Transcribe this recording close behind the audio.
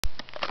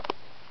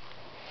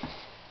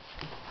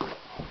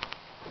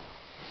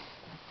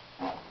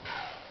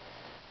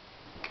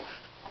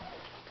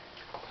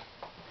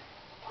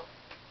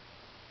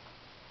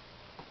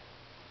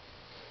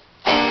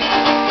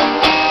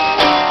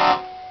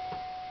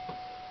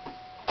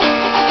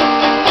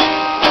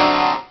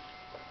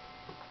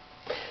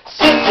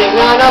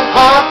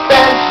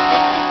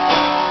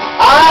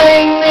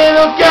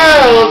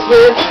girls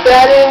with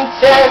bad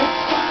intent.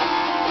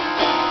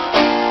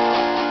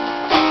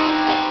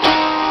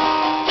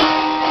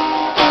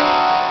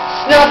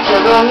 Snuff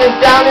are running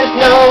down his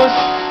nose,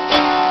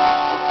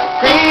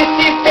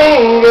 greasy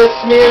fingers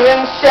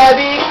smearing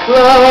shabby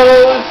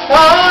clothes.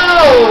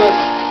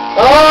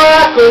 Oh,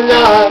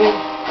 Aqualung,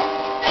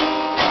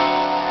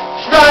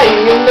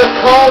 drying in the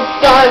cold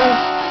sun,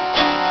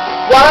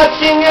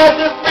 watching as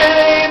the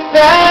pretty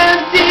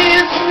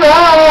panties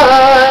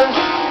run.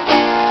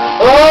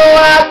 Oh,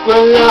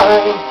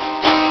 Aqualung,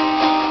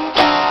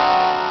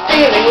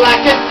 feeling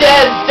like a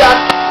dead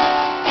duck,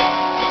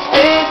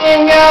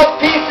 spitting out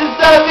pieces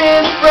of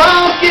his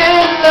broken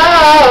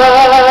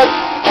luck.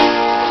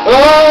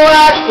 Oh,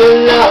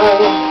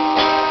 Aqualung,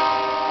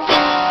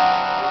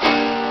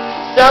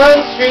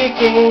 sun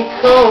streaking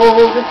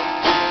cold,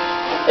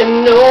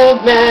 an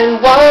old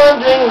man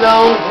wandering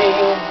lonely,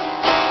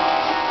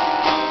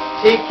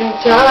 taking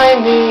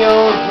time the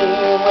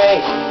only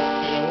way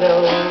he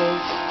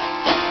knows.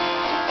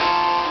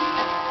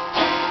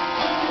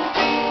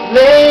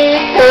 Lay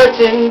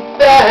curtain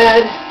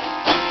bed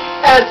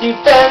as he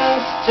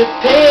bends to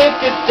pick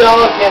a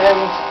dog,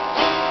 and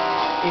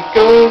he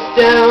goes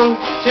down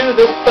to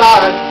the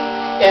bog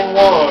and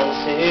warms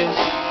his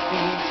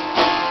feet.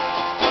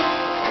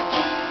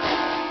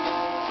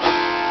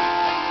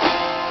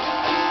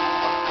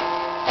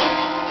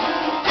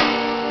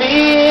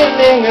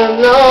 Feeling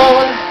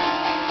alone,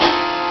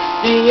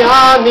 the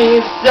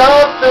armies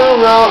of the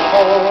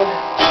road,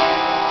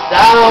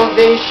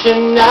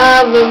 salvation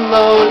a la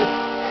mode,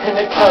 and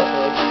a cup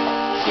of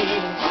tea.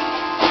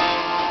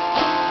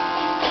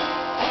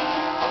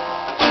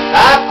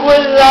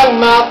 Aqualung,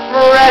 my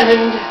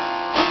friend,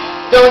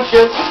 don't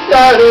just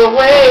start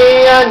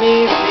away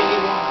uneasy.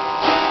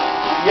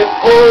 You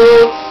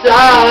pull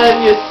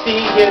outside, you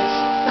see it's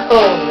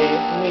only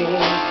me.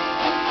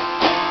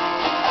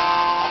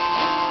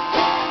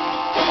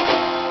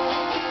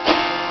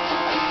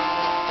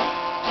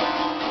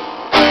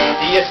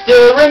 Do you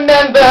still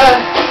remember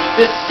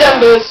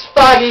December's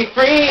foggy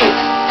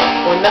freeze,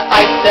 when the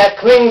ice that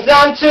clings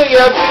onto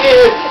your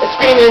beard is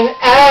screaming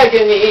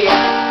agony?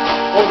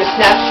 When you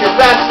snatch your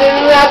wraps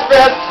and last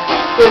breaths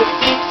with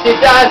deep-sea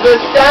diver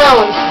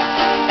sounds,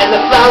 and the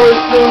flowers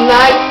bloom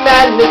like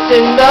madness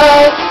in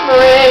the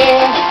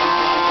spring.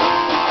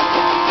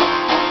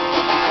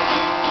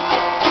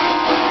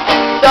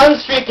 Sun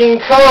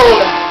streaking cold,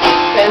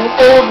 an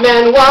old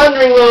man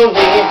wandering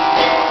lonely,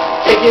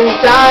 taking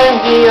time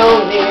the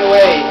only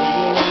way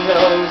he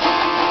knows.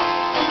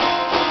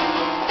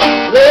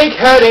 Leg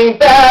hurting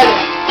bad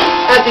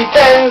as he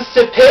bends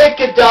to pick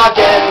a dog,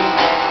 and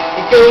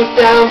he goes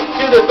down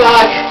to the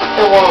bog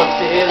and warms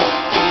his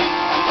feet.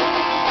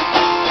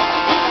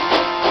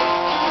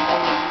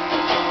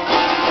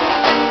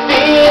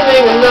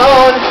 Feeling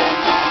alone,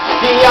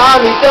 the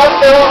armies of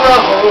the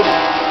road,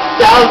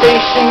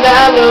 salvation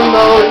and a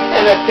mode,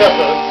 and a cup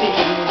of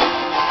tea.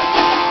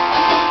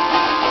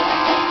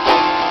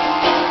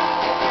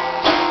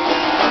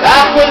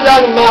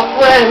 Aqualung, my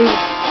friend,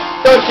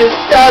 don't you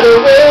start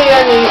away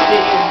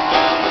uneasy.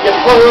 You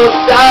pull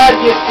aside,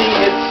 you see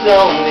it's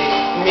only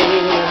me.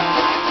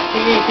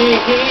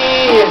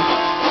 Hee.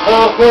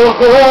 Oh, oh,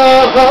 oh,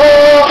 oh,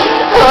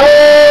 oh,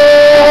 yeah.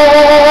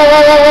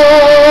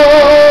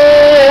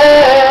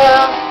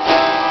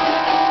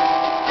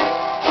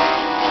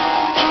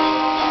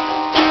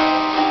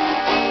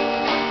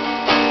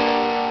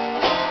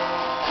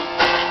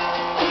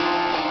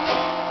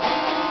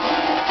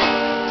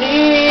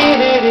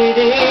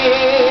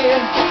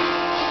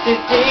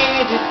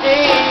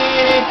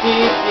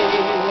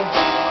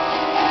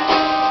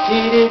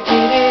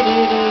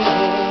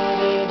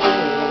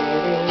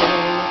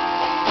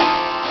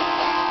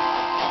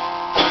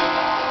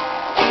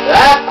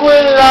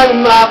 Aqualung,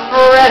 my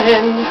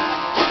friend,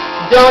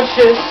 don't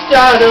you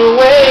start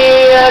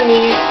away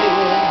uneasy.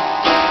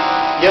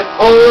 You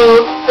pull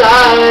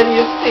outside,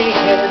 you see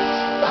it's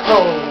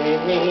only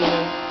me.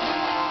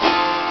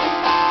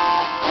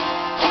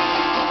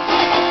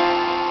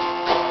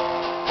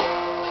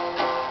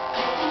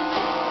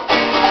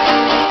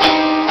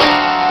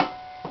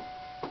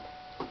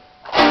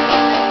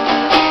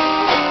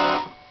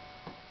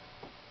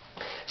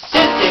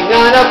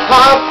 On a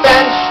park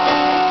bench,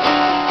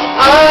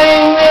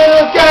 eyeing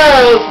little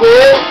girls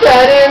with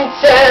bad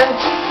intent.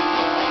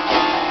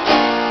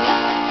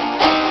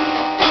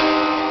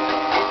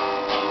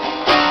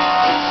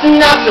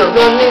 Snuff are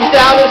running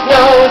down his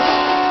nose,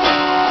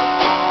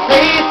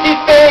 greasy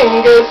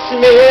fingers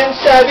smearing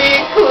shabby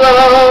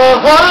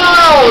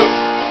clothes.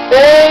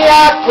 Hey,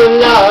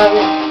 Aqualung,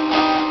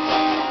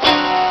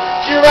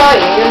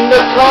 drying in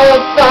the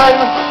cold sun,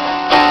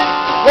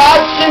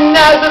 watching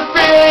as the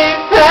pretty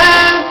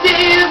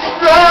panties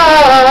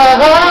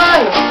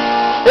run.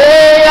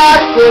 Hey,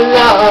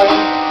 Aqualung,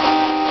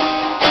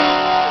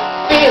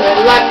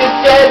 feeling like a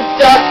dead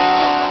duck,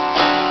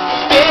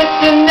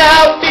 spitting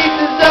out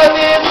pieces of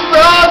his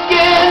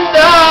broken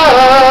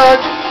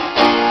luck.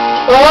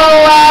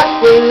 Oh,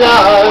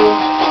 Aqualung.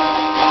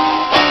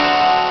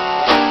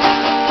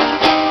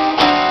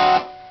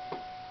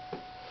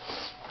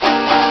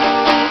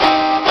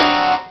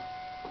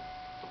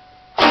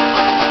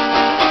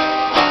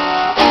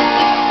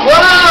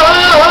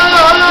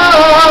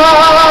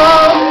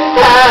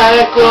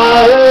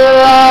 Aqualung.